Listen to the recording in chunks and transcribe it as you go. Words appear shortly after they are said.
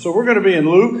So we're going to be in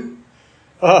Luke.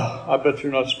 I bet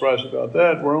you're not surprised about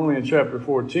that. We're only in chapter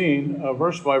 14.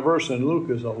 Verse by verse in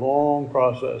Luke is a long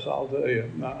process, I'll tell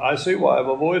you. Now, I see why I've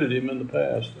avoided him in the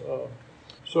past.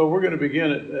 So we're going to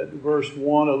begin at verse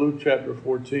 1 of Luke chapter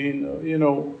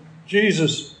 14.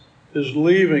 Jesus is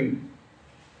leaving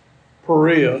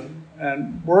Perea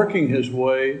and working his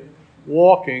way,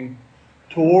 walking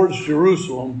towards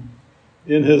Jerusalem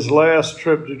in his last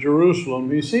trip to Jerusalem.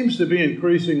 He seems to be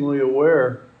increasingly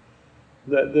aware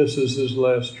that this is his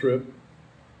last trip.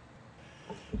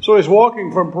 So he's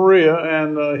walking from Perea,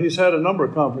 and he's had a number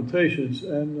of confrontations.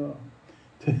 And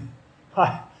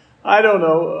I don't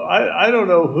know. I don't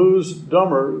know who's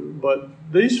dumber, but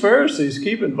these Pharisees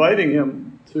keep inviting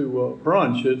him to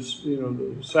brunch. It's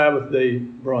the Sabbath day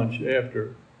brunch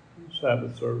after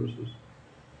Sabbath services,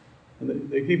 and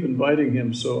they keep inviting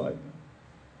him. So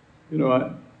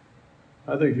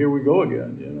I think here we go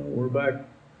again. We're back.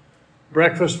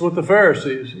 Breakfast with the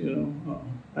Pharisees,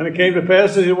 And it came to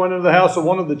pass as he went into the house of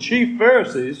one of the chief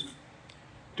Pharisees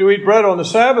to eat bread on the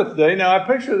Sabbath day. Now, I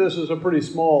picture this as a pretty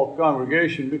small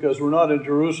congregation because we're not in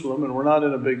Jerusalem and we're not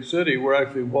in a big city. We're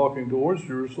actually walking towards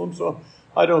Jerusalem. So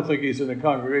I don't think he's in a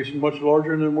congregation much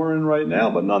larger than we're in right now.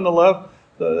 But nonetheless,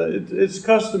 it's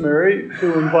customary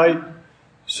to invite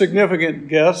significant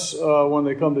guests when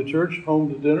they come to church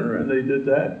home to dinner, and they did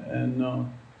that.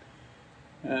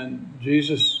 And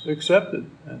Jesus accepted.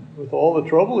 And with all the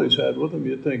trouble he's had with him,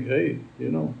 you'd think, hey,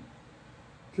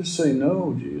 just say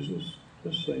no, Jesus.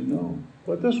 Just say no.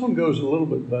 But this one goes a little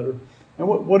bit better. And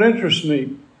what interests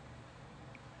me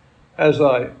as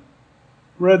I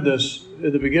read this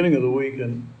at the beginning of the week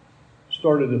and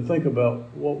started to think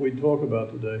about what we talk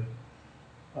about today,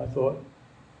 I thought,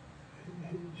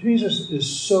 Jesus is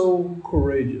so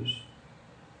courageous.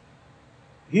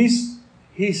 He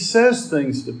says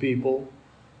things to people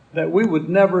that we would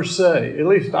never say. At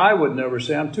least I would never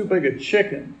say. I'm too big a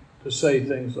chicken to say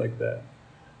things like that.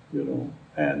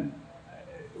 And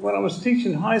when I was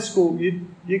teaching high school,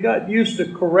 you got used to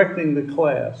correcting the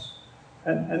class.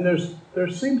 And there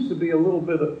seems to be a little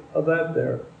bit of that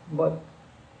there. But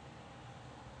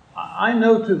I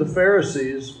know to the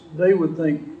Pharisees, they would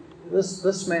think,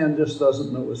 this man just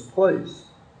doesn't know his place.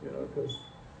 Because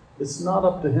it's not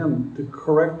up to him to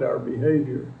correct our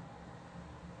behavior.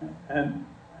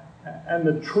 And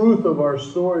the truth of our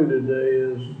story today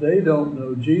is they don't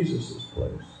know Jesus'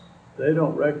 place. They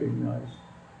don't recognize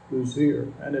who's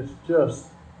here. And it's just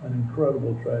an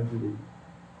incredible tragedy.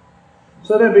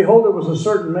 So then, behold, there was a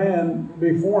certain man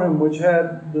before him which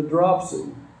had the dropsy.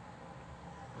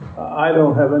 I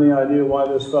don't have any idea why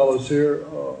this fellow's here.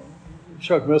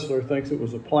 Chuck Missler thinks it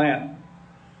was a plant.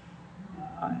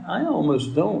 I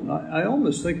almost don't. I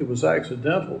almost think it was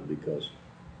accidental because,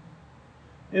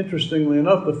 interestingly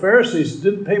enough, the Pharisees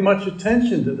didn't pay much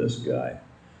attention to this guy.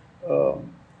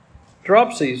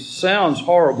 Dropsy sounds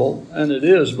horrible, and it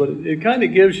is, but it kind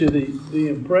of gives you the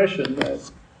impression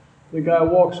that the guy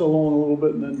walks along a little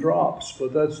bit and then drops,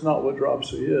 but that's not what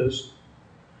dropsy is.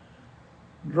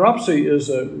 Dropsy is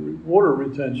a water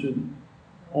retention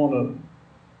on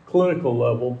a clinical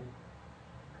level.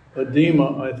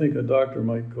 Edema, I think a doctor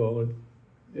might call it.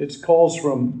 It calls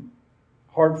from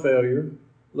heart failure,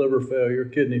 liver failure,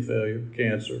 kidney failure,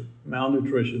 cancer,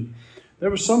 malnutrition. There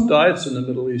were some diets in the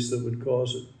Middle East that would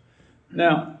cause it.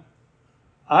 Now,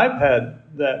 I've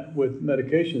had that with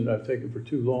medication that I've taken for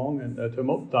too long, and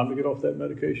time to get off that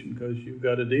medication because you've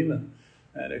got edema,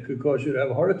 and it could cause you to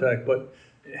have a heart attack. But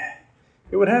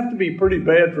it would have to be pretty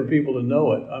bad for people to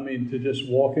know it. I mean, to just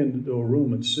walk into a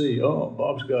room and see, oh,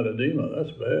 Bob's got edema,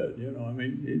 that's bad.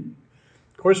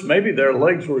 Of course, maybe their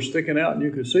legs were sticking out and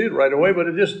you could see it right away, but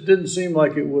it just didn't seem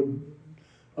like it would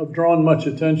have drawn much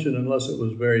attention unless it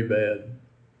was very bad.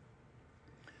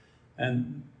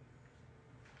 And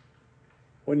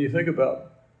when you think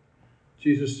about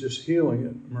Jesus just healing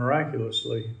it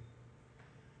miraculously,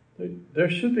 there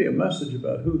should be a message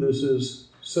about who this is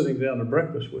sitting down to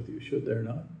breakfast with you, should there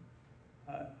not?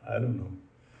 I don't know.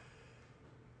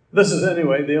 This is,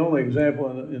 anyway, the only example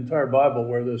in the entire Bible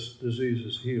where this disease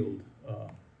is healed.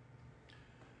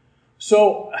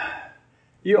 So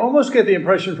you almost get the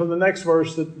impression from the next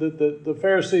verse that the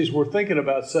Pharisees were thinking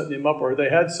about setting him up, or they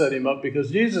had set him up, because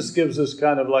Jesus gives this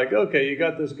kind of like, okay, you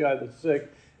got this guy that's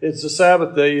sick. It's the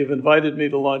Sabbath day. You've invited me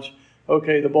to lunch.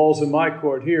 Okay, the ball's in my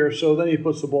court here. So then he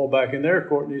puts the ball back in their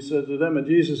court, and he says to them, and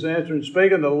Jesus answered and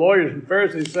spake unto the lawyers and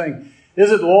Pharisees, saying,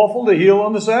 is it lawful to heal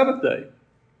on the Sabbath day?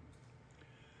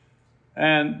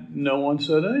 And no one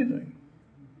said anything.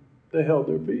 They held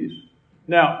their peace.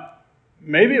 Now,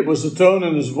 maybe it was the tone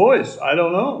in his voice. I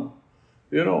don't know.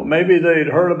 Maybe they'd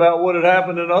heard about what had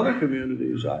happened in other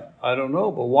communities. I don't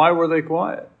know, but why were they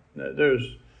quiet? They're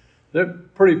a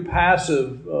pretty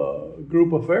passive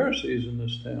group of Pharisees in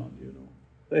this town,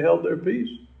 They held their peace.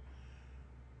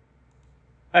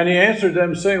 And he answered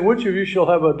them, saying, which of you shall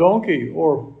have a donkey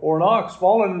or an ox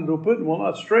fallen into a pit and will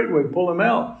not straightway pull him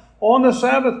out on the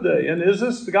Sabbath day? And is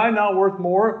this guy not worth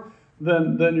more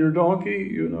than your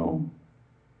donkey,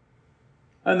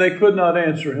 And they could not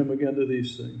answer him again to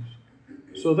these things.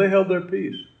 So they held their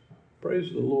peace.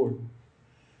 Praise the Lord.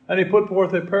 And he put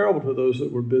forth a parable to those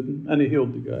that were bidden, and he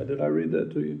healed the guy. Did I read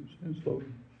that to you?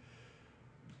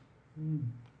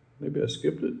 Maybe I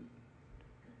skipped it.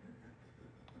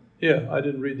 Yeah, I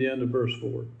didn't read the end of verse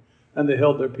 4. And they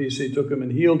held their peace. He took him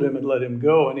and healed him and let him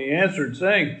go. And he answered,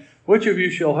 saying, which of you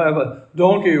shall have a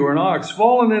donkey or an ox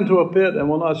fallen into a pit and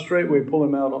will not straightway pull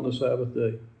him out on the Sabbath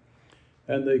day?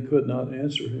 And they could not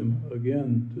answer him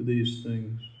again to these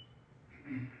things.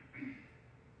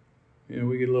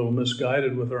 We get a little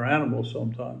misguided with our animals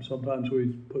sometimes. Sometimes we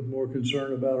put more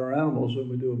concern about our animals than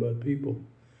we do about people.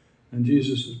 And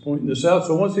Jesus is pointing this out.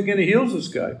 So once again, he heals this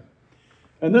guy.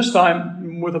 And this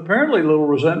time, with apparently little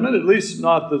resentment, at least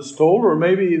not that's told, or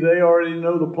maybe they already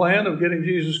know the plan of getting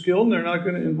Jesus killed and they're not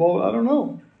going to involve, I don't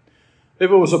know. If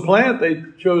it was a plan, they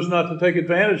chose not to take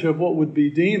advantage of what would be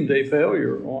deemed a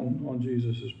failure on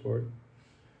Jesus' part.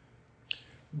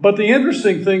 But the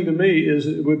interesting thing to me is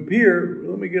it would appear,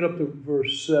 let me get up to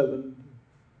verse 7.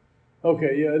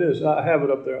 Okay, yeah, it is. I have it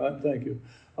up there. Thank you.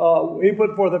 He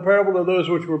put forth a parable to those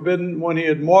which were bidden when he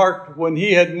had marked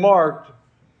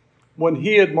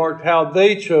how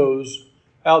they chose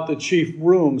out the chief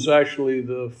rooms, actually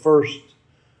the first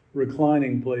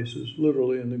reclining places,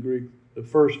 literally in the Greek, the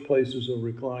first places of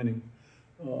reclining.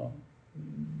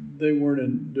 They weren't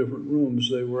in different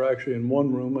rooms. They were actually in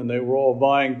one room, and they were all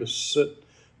vying to sit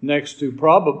next to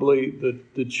probably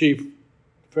the chief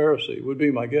Pharisee, would be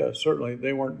my guess. Certainly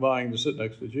they weren't vying to sit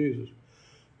next to Jesus,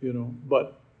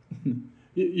 But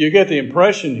you get the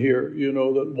impression here,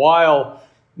 that while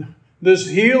this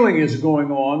healing is going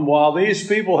on, while these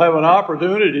people have an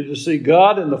opportunity to see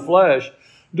God in the flesh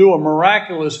do a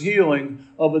miraculous healing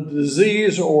of a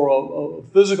disease or a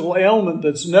physical ailment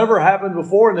that's never happened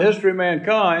before in the history of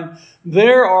mankind,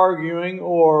 they're arguing,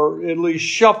 or at least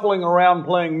shuffling around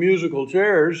playing musical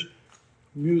chairs,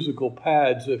 musical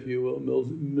pads, if you will,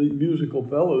 musical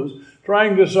pillows,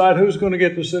 trying to decide who's going to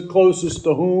get to sit closest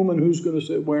to whom and who's going to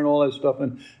sit where and all that stuff.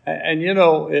 And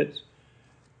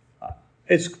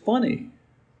it's funny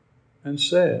and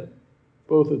sad,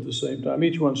 both at the same time.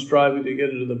 Each one striving to get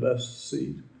into the best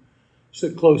seat,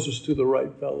 sit closest to the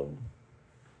right fellow.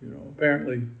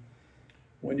 Apparently,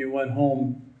 when you went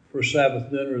home for Sabbath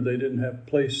dinner, they didn't have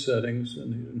place settings,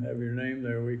 and you didn't have your name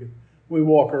there. We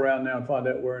walk around now and find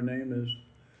out where our name is.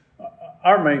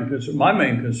 My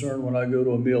main concern when I go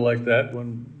to a meal like that,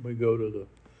 when we go to the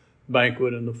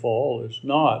banquet in the fall, is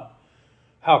not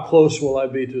how close will I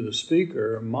be to the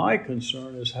speaker. My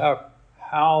concern is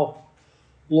how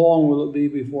long will it be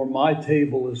before my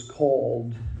table is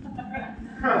called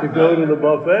to go to the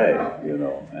buffet,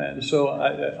 And so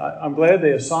I'm glad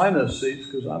they assign us seats,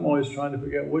 because I'm always trying to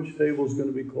figure out which table is going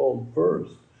to be called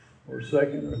first or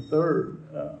second or third.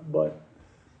 But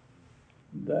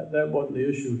that wasn't the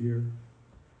issue here.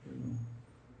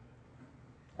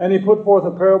 And he put forth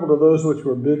a parable to those which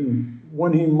were bidden,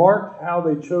 when he marked how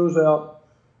they chose out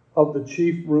of the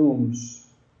chief rooms,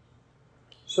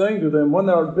 saying to them, when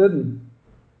thou art bidden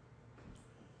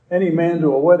any man to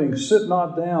a wedding, sit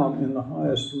not down in the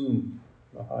highest room,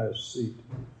 the highest seat,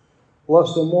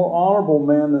 lest a more honorable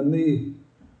man than thee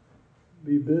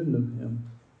be bidden of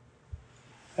him.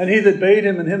 And he that bade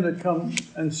him and him that come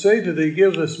and say to thee,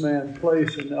 give this man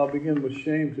place, and thou begin with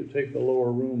shame to take the lower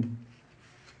room.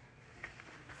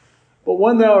 But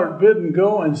when thou art bidden,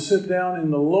 go and sit down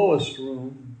in the lowest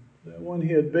room, that when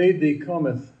he had bade thee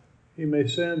cometh, he may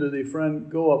say unto thee, friend,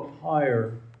 go up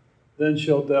higher. Then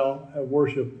shalt thou have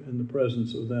worship in the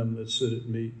presence of them that sit at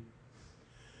meat.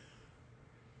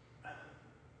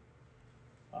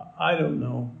 I don't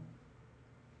know.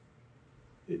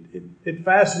 It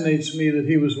fascinates me that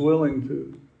he was willing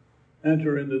to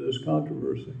enter into this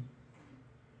controversy.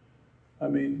 I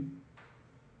mean,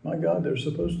 my God, they're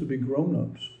supposed to be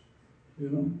grown-ups,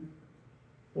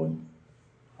 What?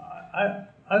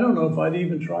 I don't know if I'd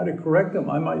even try to correct them.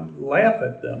 I might laugh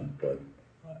at them, but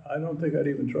I don't think I'd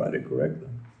even try to correct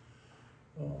them.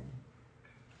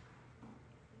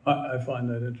 I find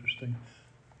that interesting.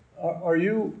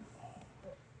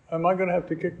 Am I going to have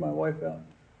to kick my wife out?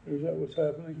 Is that what's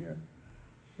happening here?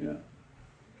 Yeah.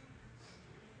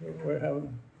 We're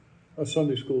having a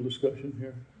Sunday school discussion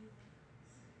here.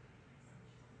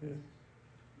 Yeah.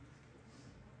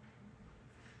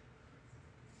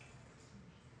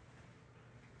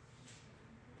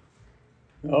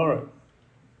 All right.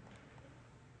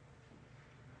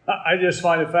 I just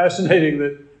find it fascinating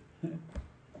that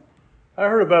I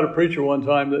heard about a preacher one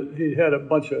time that he had a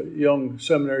bunch of young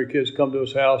seminary kids come to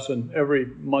his house, and every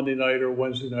Monday night or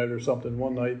Wednesday night or something,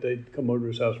 one night they'd come over to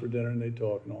his house for dinner and they'd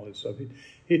talk and all that stuff.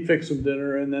 He'd fix them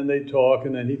dinner and then they'd talk,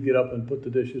 and then he'd get up and put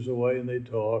the dishes away and they'd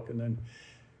talk. And then,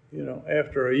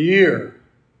 after a year,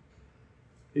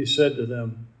 he said to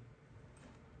them,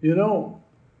 you've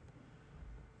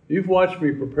watched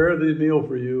me prepare the meal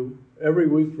for you every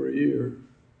week for a year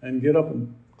and get up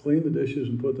and clean the dishes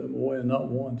and put them away, and not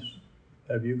once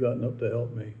have you gotten up to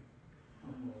help me.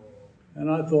 And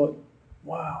I thought,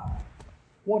 wow,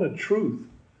 what a truth.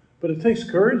 But it takes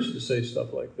courage to say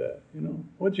stuff like that.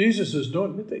 What Jesus is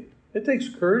doing, it takes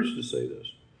courage to say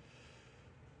this.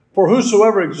 For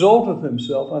whosoever exalteth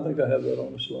himself, I think I have that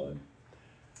on the slide,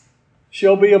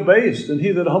 shall be abased, and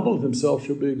he that humbleth himself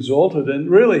shall be exalted. And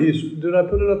really, did I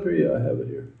put it up here? Yeah, I have it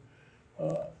here.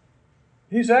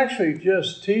 He's actually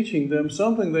just teaching them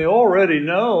something they already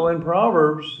know in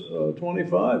Proverbs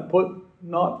 25. Put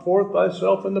not forth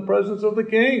thyself in the presence of the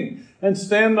king, and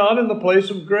stand not in the place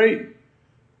of great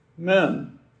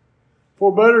men.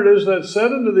 For better it is that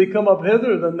said unto thee, come up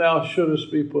hither, than thou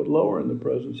shouldest be put lower in the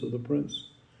presence of the prince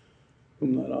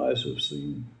whom thine eyes have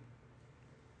seen.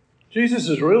 Jesus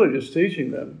is really just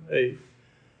teaching them a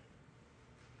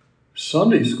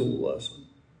Sunday school lesson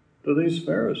to these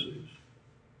Pharisees.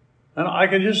 And I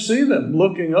can just see them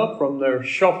looking up from their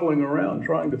shuffling around,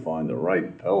 trying to find the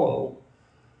right pillow,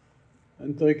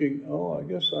 and thinking, oh, I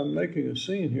guess I'm making a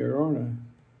scene here, aren't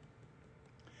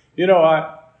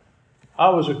I? I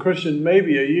was a Christian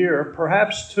maybe a year,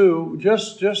 perhaps two,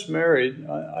 just married.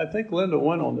 I think Linda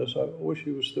went on this. I wish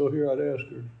she was still here. I'd ask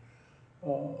her.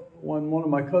 When one of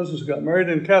my cousins got married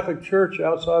in a Catholic church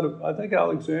outside of, I think,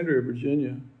 Alexandria,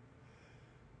 Virginia.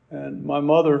 And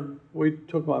we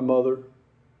took my mother.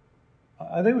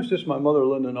 I think it was just my mother,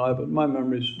 Linda, and I, but my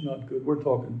memory's not good. We're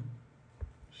talking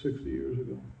 60 years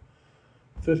ago.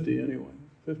 50 anyway,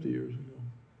 50 years ago.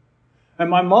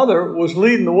 And my mother was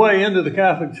leading the way into the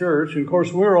Catholic church. And of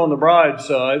course, we were on the bride's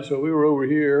side, so we were over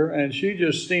here. And she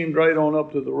just steamed right on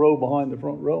up to the row behind the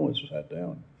front row and sat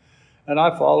down. And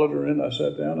I followed her in. I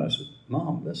sat down. I said,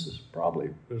 Mom, this is probably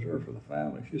reserved for the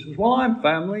family. She says, well, I'm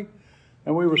family.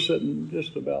 And we were sitting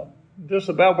just about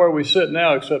where we sit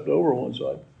now, except over one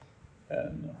side.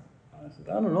 And I said,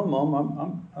 I don't know,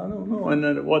 Mom. I don't know. And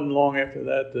then it wasn't long after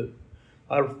that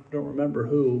I don't remember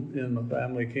who in the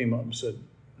family came up and said,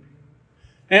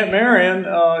 Aunt Marion,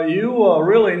 you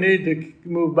really need to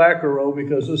move back a row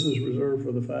because this is reserved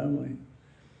for the family.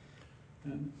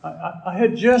 And I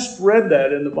had just read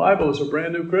that in the Bible as a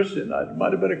brand new Christian. I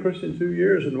might have been a Christian 2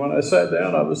 years, and when I sat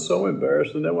down, I was so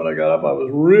embarrassed. And then when I got up, I was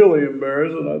really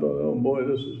embarrassed, and I thought, oh boy,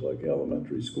 this is like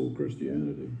elementary school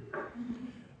Christianity.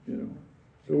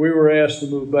 So we were asked to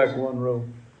move back one row.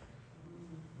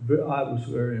 I was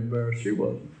very embarrassed. She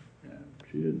wasn't. Yeah,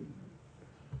 she didn't.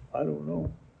 I don't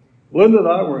know. Linda and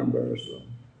I were embarrassed, though.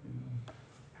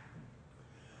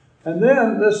 And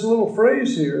then this little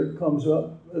phrase here comes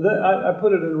up. I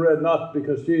put it in red not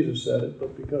because Jesus said it,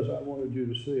 but because I wanted you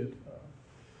to see it.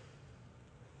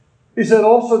 He said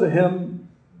also to him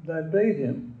that bade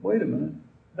him. Wait a minute.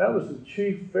 That was the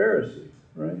chief Pharisee,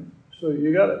 right? So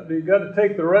you got to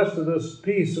take the rest of this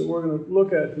piece that we're going to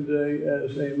look at today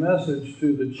as a message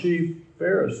to the chief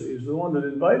Pharisees, the one that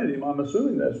invited him. I'm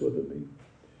assuming that's what it means.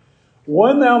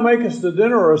 When thou makest a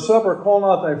dinner or a supper, call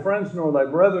not thy friends, nor thy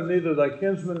brethren, neither thy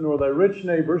kinsmen, nor thy rich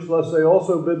neighbors, lest they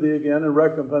also bid thee again, and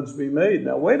recompense be made.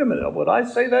 Now, wait a minute. Would I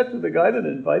say that to the guy that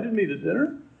invited me to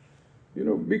dinner?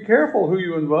 Be careful who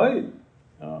you invite.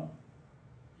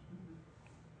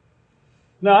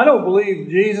 Now, I don't believe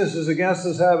Jesus is against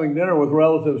us having dinner with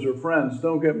relatives or friends.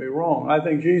 Don't get me wrong. I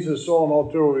think Jesus saw an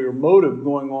ulterior motive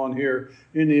going on here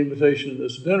in the invitation of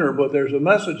this dinner, but there's a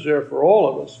message there for all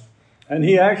of us. And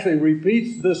he actually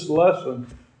repeats this lesson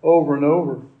over and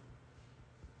over.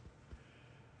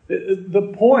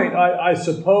 The point, I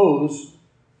suppose,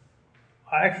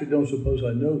 I actually don't suppose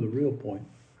I know the real point.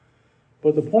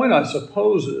 But the point, I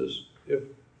suppose, is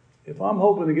if I'm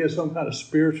hoping to get some kind of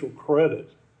spiritual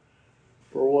credit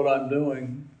for what I'm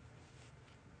doing,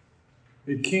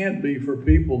 it can't be for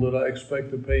people that I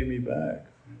expect to pay me back.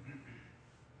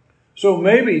 So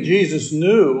maybe Jesus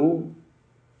knew,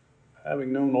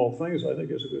 having known all things, I think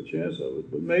there's a good chance of it,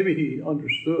 but maybe he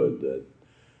understood that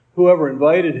whoever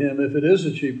invited him, if it is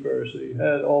a chief Pharisee,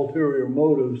 had ulterior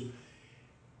motives.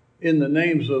 in the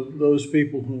names of those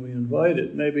people whom he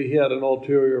invited. Maybe he had an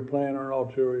ulterior plan or an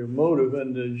ulterior motive,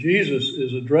 and Jesus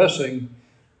is addressing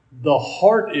the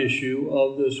heart issue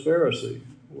of this Pharisee,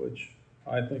 which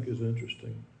I think is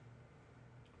interesting.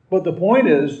 But the point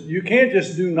is, you can't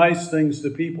just do nice things to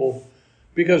people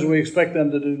because we expect them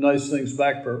to do nice things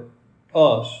back to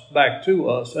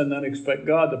us, and then expect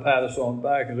God to pat us on the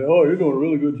back and say, oh, you're doing a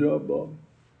really good job, Bob.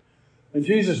 And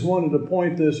Jesus wanted to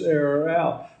point this error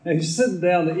out. Now, he's sitting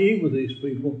down to eat with these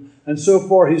people, and so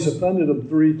far he's offended them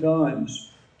 3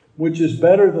 times, which is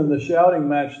better than the shouting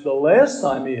match the last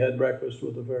time he had breakfast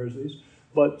with the Pharisees.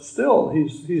 But still,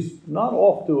 he's not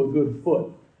off to a good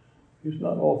foot. He's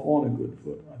not off on a good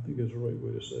foot, I think is the right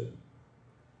way to say it.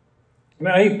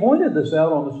 Now, he pointed this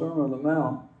out on the Sermon on the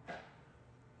Mount.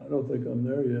 I don't think I'm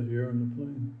there yet here in the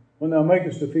plane. When thou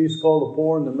makest a feast, call the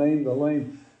poor and the maimed, the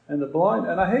lame, and the blind.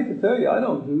 And I hate to tell you, I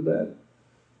don't do that.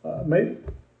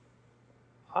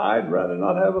 I'd rather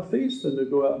not have a feast than to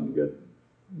go out and get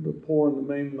the poor and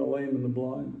the maimed and the lame and the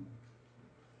blind.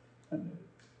 And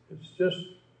it's just,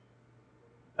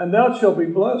 and thou shalt be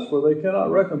blessed, for they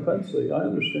cannot recompense thee. I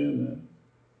understand that.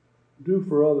 Do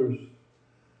for others,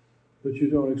 but you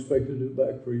don't expect to do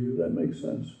back for you. That makes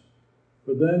sense.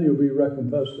 But then you'll be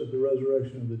recompensed at the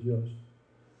resurrection of the just.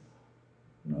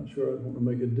 I'm not sure I'd want to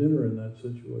make a dinner in that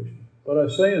situation. But I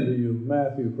say unto you,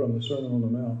 Matthew from the Sermon on the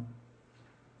Mount.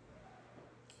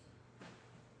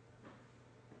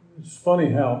 It's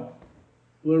funny how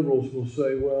liberals will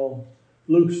say, well,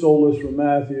 Luke stole this from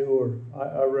Matthew, or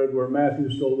I read where Matthew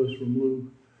stole this from Luke,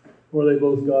 or they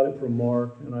both got it from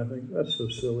Mark, and I think that's so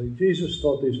silly. Jesus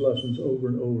taught these lessons over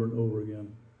and over and over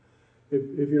again.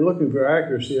 If you're looking for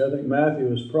accuracy, I think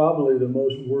Matthew is probably the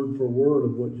most word for word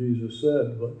of what Jesus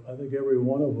said, but I think every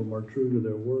one of them are true to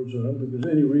their words, and I don't think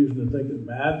there's any reason to think that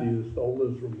Matthew stole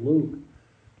this from Luke.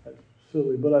 That's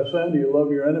silly. But I say unto you,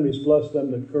 love your enemies, bless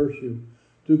them that curse you,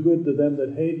 do good to them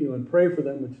that hate you, and pray for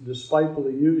them which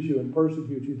despitefully use you and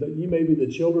persecute you, that ye may be the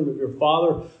children of your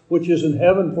Father which is in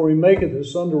heaven, for he maketh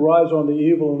his sun to rise on the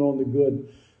evil and on the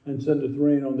good, and sendeth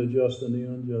rain on the just and the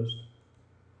unjust.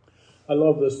 I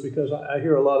love this because I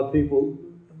hear a lot of people,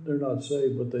 they're not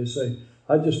saved, but they say,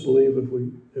 I just believe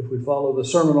if we follow the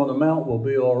Sermon on the Mount, we'll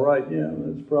be all right. Yeah,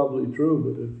 that's probably true,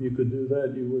 but if you could do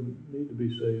that, you wouldn't need to be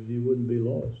saved. You wouldn't be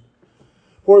lost.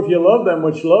 For if you love them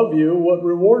which love you, what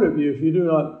reward have you if you do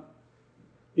not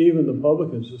even the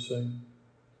publicans the same?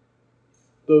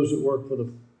 Those that work for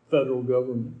the federal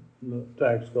government and the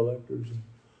tax collectors and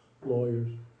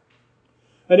lawyers.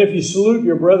 And if you salute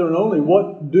your brethren only,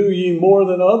 what do ye more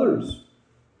than others?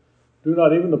 Do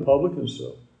not even the publicans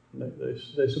so.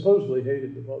 They supposedly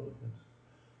hated the publicans.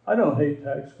 I don't hate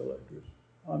tax collectors.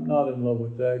 I'm not in love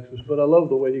with taxes, but I love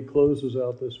the way he closes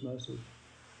out this message.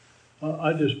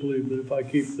 I just believe that if I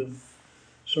keep the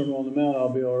Sermon on the Mount, I'll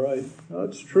be all right.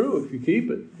 It's true if you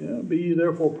keep it. Yeah, be ye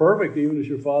therefore perfect, even as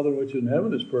your Father which is in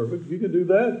heaven is perfect. If you can do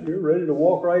that, you're ready to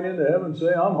walk right into heaven and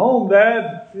say, I'm home,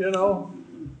 Dad.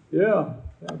 Yeah.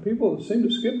 People seem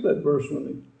to skip that verse when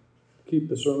they keep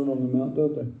the Sermon on the Mount,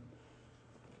 don't they?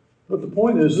 But the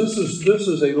point is, this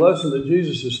is a lesson that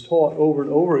Jesus has taught over and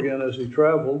over again as he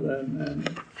traveled, and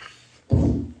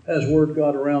as word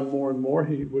got around more and more,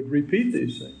 he would repeat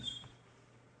these things.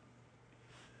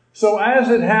 So as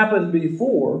it happened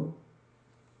before,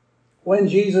 when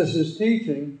Jesus is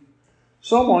teaching,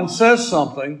 someone says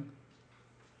something,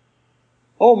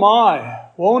 oh my,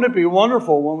 won't it be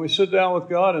wonderful when we sit down with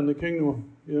God in the kingdom,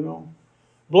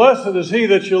 Blessed is he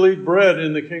that shall eat bread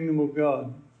in the kingdom of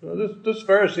God. So this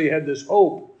Pharisee had this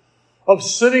hope of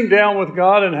sitting down with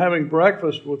God and having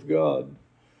breakfast with God,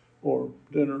 or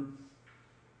dinner,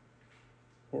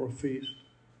 or a feast.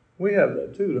 We have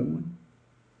that too, don't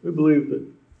we? We believe that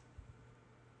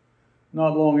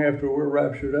not long after we're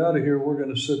raptured out of here, we're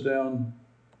going to sit down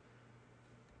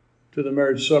to the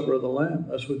marriage supper of the Lamb.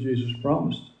 That's what Jesus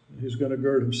promised. He's going to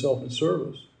gird himself in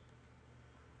service.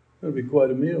 It's going to be quite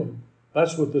a meal.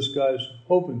 That's what this guy's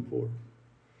hoping for.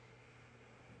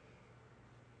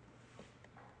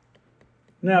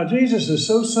 Now, Jesus is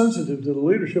so sensitive to the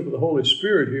leadership of the Holy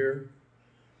Spirit here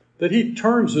that he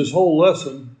turns his whole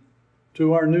lesson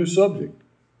to our new subject.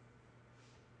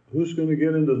 Who's going to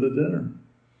get into the dinner?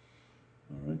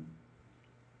 All right.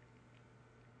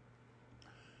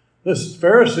 This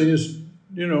Pharisee is,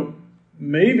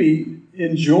 maybe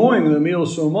enjoying the meal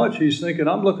so much, he's thinking,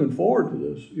 I'm looking forward to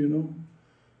this,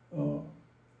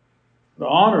 the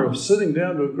honor of sitting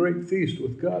down to a great feast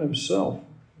with God himself.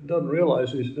 He doesn't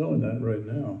realize he's doing that right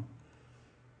now,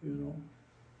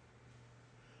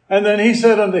 And then he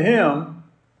said unto him,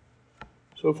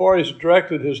 so far he's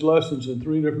directed his lessons in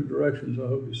 3 different directions. I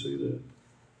hope you see that.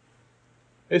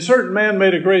 A certain man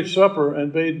made a great supper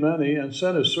and bade many, and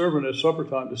sent his servant at supper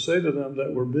time to say to them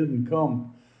that were bidden,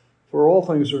 Come, for all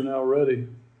things are now ready.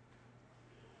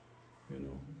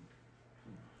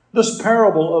 This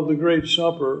parable of the Great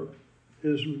Supper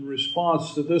is in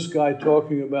response to this guy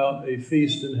talking about a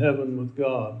feast in heaven with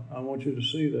God. I want you to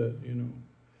see that,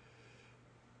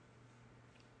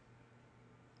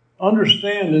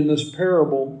 Understand in this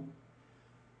parable,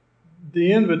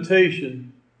 the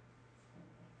invitation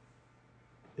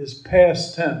is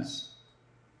past tense.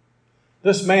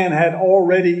 This man had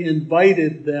already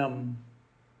invited them.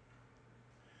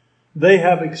 They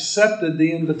have accepted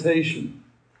the invitation.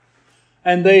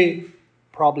 And they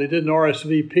probably didn't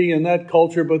RSVP in that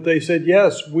culture, but they said,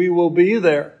 yes, we will be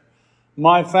there.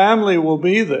 My family will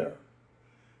be there.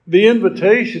 The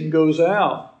invitation goes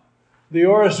out. The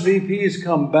RSVPs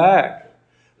come back.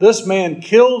 This man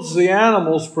kills the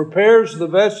animals, prepares the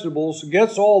vegetables,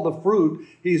 gets all the fruit.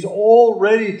 He's all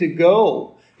ready to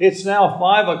go. It's now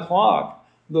 5:00.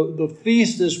 The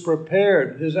feast is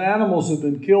prepared. His animals have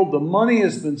been killed. The money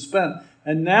has been spent.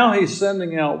 And now he's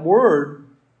sending out word,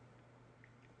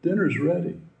 dinner's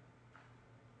ready.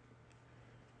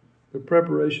 The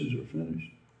preparations are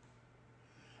finished.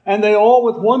 And they all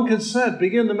with one consent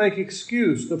begin to make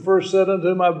excuse. The first said unto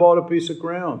him, I bought a piece of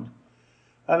ground,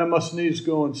 and I must needs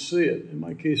go and see it. In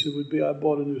my case, it would be, I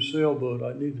bought a new sailboat.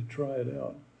 I need to try it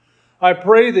out. I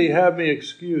pray thee, have me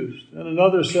excused. And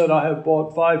another said, I have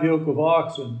bought 5 yoke of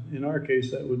oxen. In our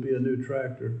case, that would be a new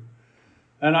tractor.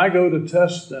 And I go to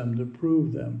test them, to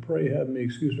prove them. Pray, have me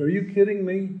excused. Are you kidding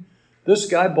me? This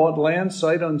guy bought land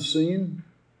sight unseen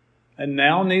and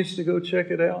now needs to go check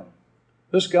it out?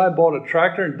 This guy bought a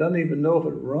tractor and doesn't even know if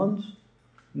it runs?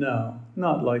 No,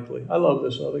 not likely. I love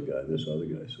this other guy. This other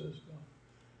guy says,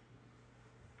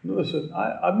 no. Listen,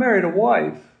 I married a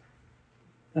wife.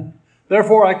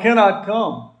 Therefore, I cannot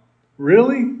come.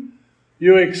 Really?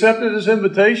 You accepted his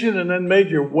invitation and then made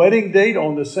your wedding date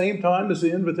on the same time as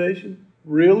the invitation?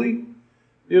 Really?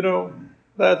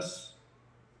 That's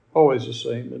always the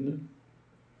same, isn't it?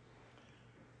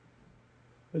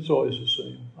 It's always the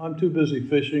same. I'm too busy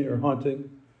fishing or hunting.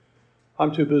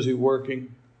 I'm too busy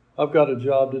working. I've got a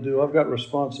job to do. I've got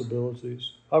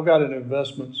responsibilities. I've got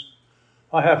investments.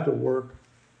 I have to work.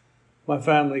 My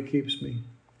family keeps me.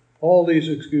 All these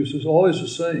excuses, always the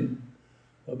same,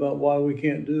 about why we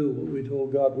can't do what we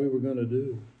told God we were going to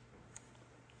do.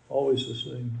 Always the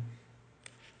same.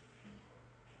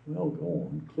 Well, go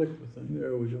on. Click the thing.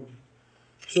 There we go.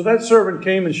 So that servant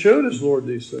came and showed his Lord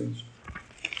these things.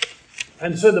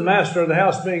 And said the master of the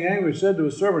house, being angry, said to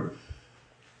his servant,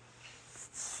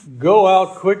 Go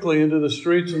out quickly into the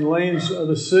streets and lanes of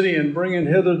the city and bring in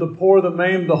hither the poor, the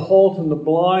maimed, the halt, and the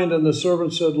blind. And the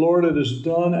servant said, Lord, it is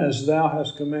done as thou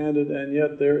hast commanded, and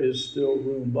yet there is still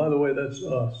room. By the way, that's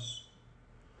us.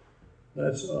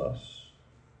 That's us.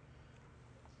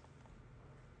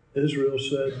 Israel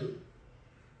said,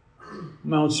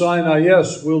 Mount Sinai,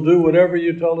 yes, we'll do whatever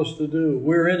you tell us to do.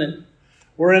 We're in it.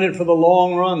 We're in it for the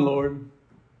long run, Lord.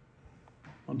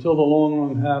 Until the long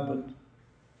run happened.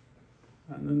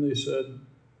 And then they said,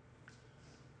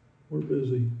 we're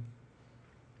busy.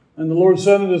 And the Lord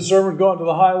said unto the servant, Go out to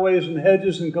the highways and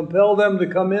hedges and compel them to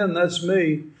come in. That's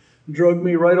me. Drug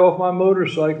me right off my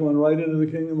motorcycle and right into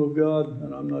the kingdom of God.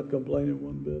 And I'm not complaining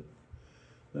one bit.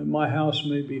 That my house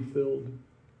may be filled.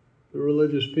 The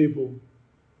religious people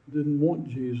didn't want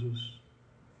Jesus,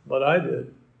 but I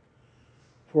did.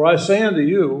 For I say unto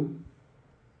you,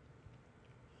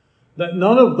 that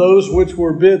none of those which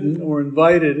were bidden or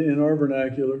invited in our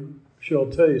vernacular shall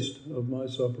taste of my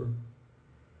supper.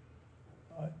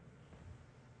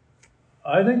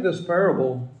 I think this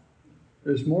parable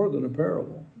is more than a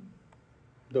parable.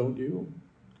 Don't you?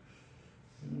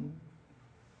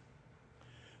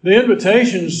 The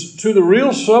invitations to the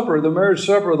real supper, the marriage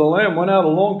supper of the Lamb, went out a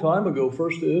long time ago,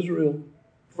 first to Israel.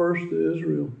 First to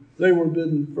Israel. They were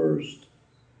bidden first.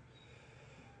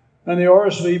 And the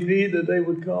RSVP that they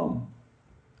would come.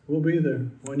 We'll be there.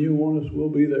 When you want us, we'll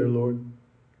be there, Lord.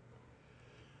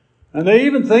 And they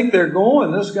even think they're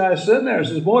going. This guy's sitting there and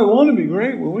says, boy, won't it be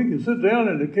great when we can sit down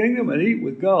in the kingdom and eat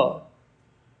with God?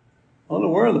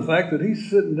 Unaware of the fact that he's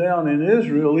sitting down in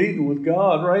Israel eating with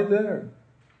God right there.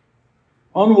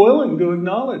 Unwilling to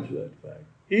acknowledge that fact.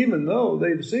 Even though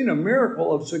they've seen a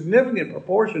miracle of significant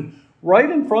proportion right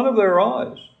in front of their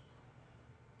eyes.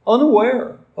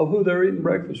 Unaware of who they're eating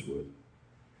breakfast with.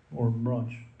 Or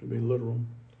brunch, to be literal.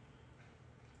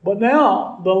 But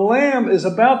now, the Lamb is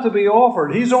about to be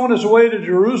offered. He's on his way to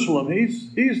Jerusalem.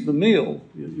 He's the meal,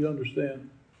 you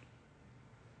understand.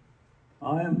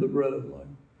 I am the bread of life.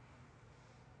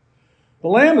 The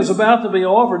Lamb is about to be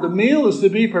offered. The meal is to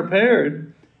be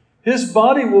prepared. His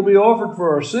body will be offered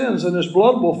for our sins, and His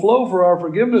blood will flow for our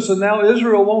forgiveness. And now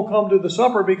Israel won't come to the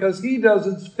supper because He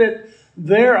doesn't fit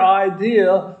their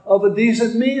idea of a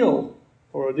decent meal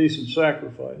or a decent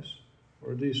sacrifice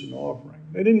or a decent offering.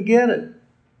 They didn't get it.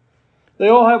 They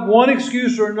all have one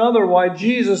excuse or another why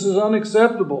Jesus is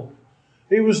unacceptable.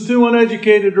 He was too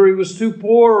uneducated, or he was too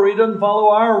poor, or he doesn't follow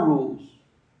our rules.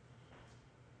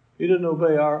 He didn't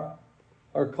obey our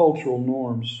cultural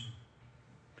norms.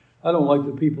 I don't like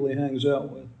the people he hangs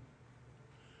out with.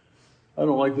 I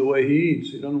don't like the way he eats.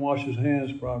 He doesn't wash his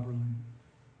hands properly.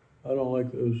 I don't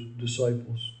like those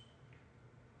disciples.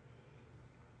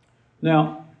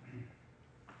 Now,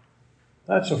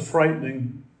 that's a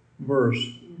frightening verse,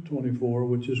 24,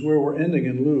 which is where we're ending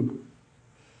in Luke.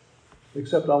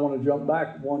 Except I want to jump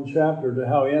back one chapter to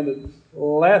how he ended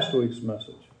last week's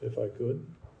message, if I could.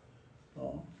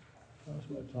 Oh, how's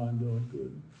my time doing?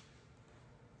 Good.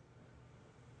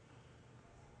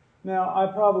 Now,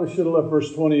 I probably should have left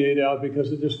verse 28 out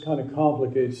because it just kind of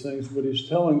complicates things, but he's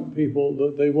telling people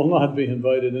that they will not be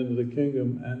invited into the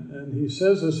kingdom. And he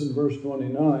says this in verse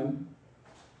 29.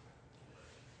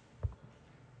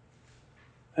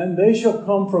 And they shall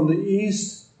come from the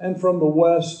east and from the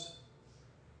west.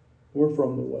 We're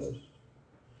from the west.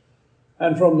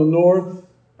 And from the north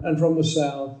and from the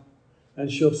south,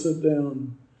 and shall sit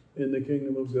down in the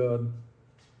kingdom of God.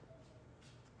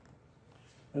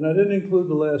 And I didn't include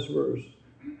the last verse,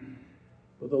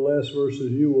 but the last verse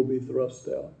is, you will be thrust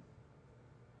out.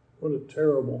 What a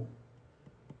terrible,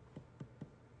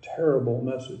 terrible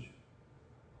message.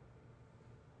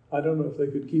 I don't know if they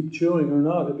could keep chewing or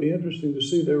not. It'd be interesting to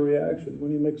see their reaction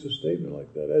when he makes a statement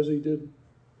like that, as he did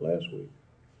last week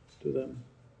to them.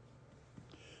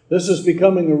 This is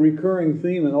becoming a recurring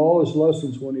theme in all his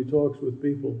lessons when he talks with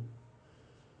people,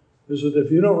 is that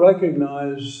if you don't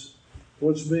recognize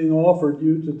what's being offered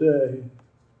you today,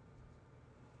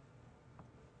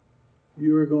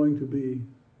 you are going to be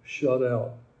shut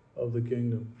out of the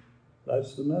kingdom.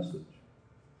 That's the message.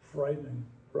 Frightening,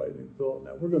 frightening thought.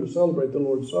 Now, we're going to celebrate the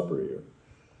Lord's Supper here.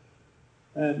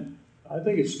 And I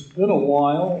think it's been a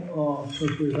while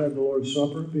since we've had the Lord's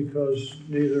Supper, because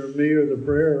neither me or the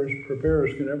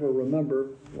preparers can ever remember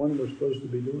when we're supposed to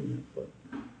be doing it.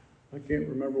 But I can't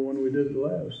remember when we did it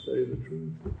last, to tell you the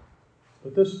truth.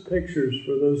 But this pictures,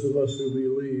 for those of us who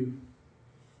believe,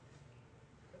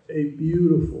 a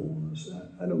beautiful,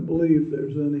 I don't believe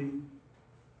there's any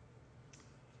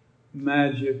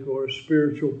magic or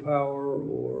spiritual power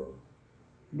or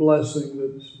blessing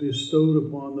that's bestowed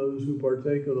upon those who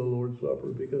partake of the Lord's Supper,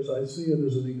 because I see it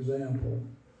as an example.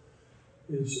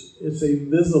 It's a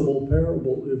visible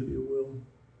parable, if you will.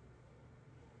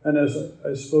 And as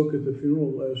I spoke at the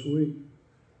funeral last week,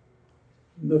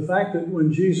 the fact that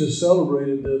when Jesus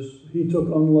celebrated this, he took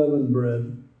unleavened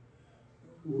bread.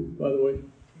 By the way,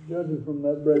 judging from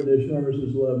that bread dish, ours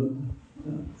is leavened.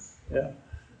 Yeah.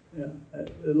 A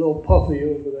little puffy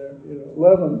over there. You know,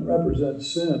 leaven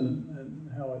represents sin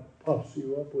and how it puffs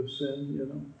you up with sin, you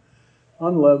know.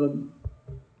 Unleavened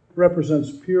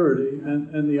represents purity.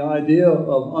 And the idea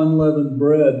of unleavened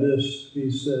bread, this,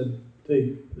 he said,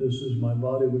 take, this is my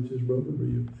body which is broken for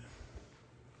you.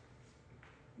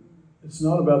 It's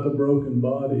not about the broken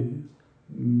body,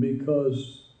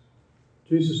 because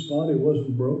Jesus' body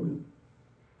wasn't broken.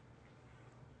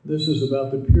 This is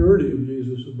about the purity of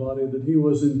Jesus' body, that he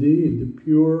was indeed the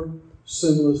pure,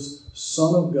 sinless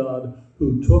Son of God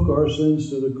who took our sins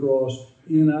to the cross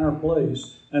in our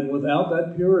place. And without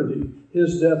that purity,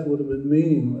 his death would have been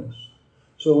meaningless.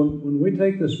 So when we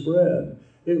take this bread,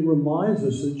 it reminds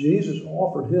us that Jesus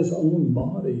offered his own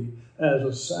body as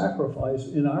a sacrifice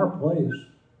in our place.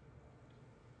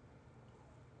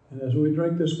 And as we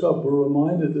drink this cup, we're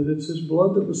reminded that it's his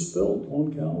blood that was spilled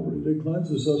on Calvary that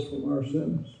cleanses us from our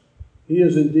sins. He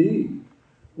is indeed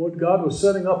what God was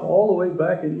setting up all the way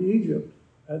back in Egypt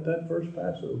at that first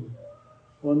Passover.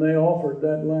 When they offered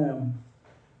that lamb,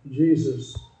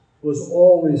 Jesus was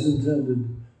always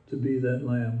intended to be that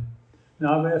lamb.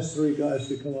 Now, I've asked three guys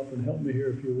to come up and help me here,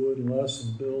 if you would, and Les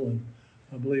and Bill, and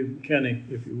I believe Kenny,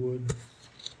 if you would.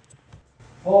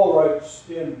 Paul writes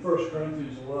in 1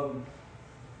 Corinthians 11,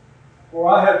 "For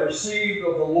I have received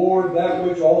of the Lord that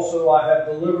which also I have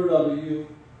delivered unto you,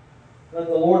 that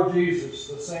the Lord Jesus,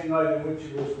 the same night in which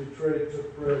he was betrayed,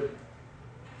 took bread.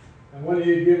 And when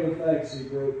he had given thanks, he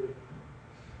broke it.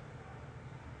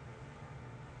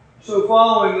 So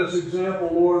following this example,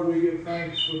 Lord, we give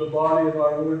thanks for the body of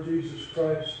our Lord Jesus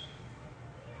Christ,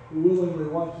 who willingly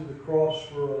went to the cross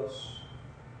for us.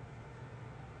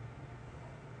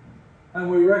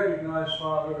 And we recognize,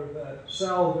 Father, that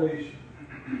salvation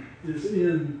is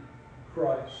in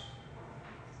Christ.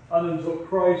 And until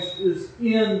Christ is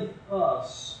in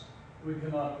us, we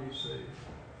cannot be saved.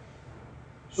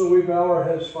 So we bow our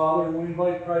heads, Father, and we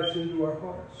invite Christ into our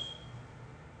hearts.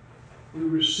 We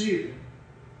receive Him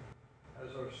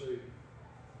as our Savior.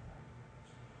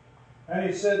 And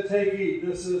He said, "Take, eat,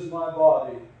 this is my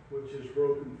body, which is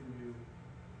broken for you.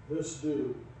 This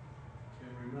do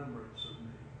in remembrance of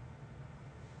me."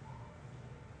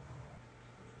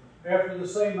 After the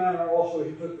same manner also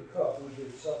He took the cup when He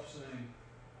had supped, saying,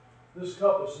 "This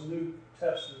cup is the New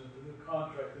Testament, the new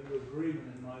contract, the new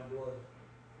agreement in my blood."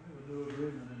 We have a new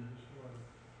agreement in His blood.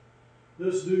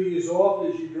 "This do ye as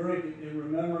often as you drink it in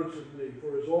remembrance of me.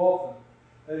 For as often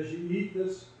as you eat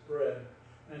this bread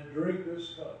and drink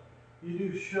this cup, you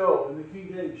do show," in the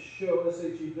King James, show,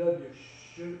 S-H-E-W,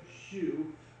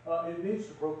 shew, it means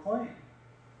to proclaim.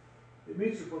 It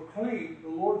means to proclaim the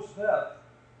Lord's death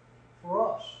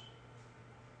for us.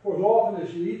 "For as often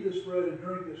as you eat this bread and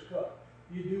drink this cup,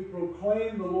 you do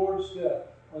proclaim the Lord's death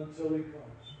until He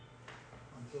comes."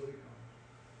 Until He comes.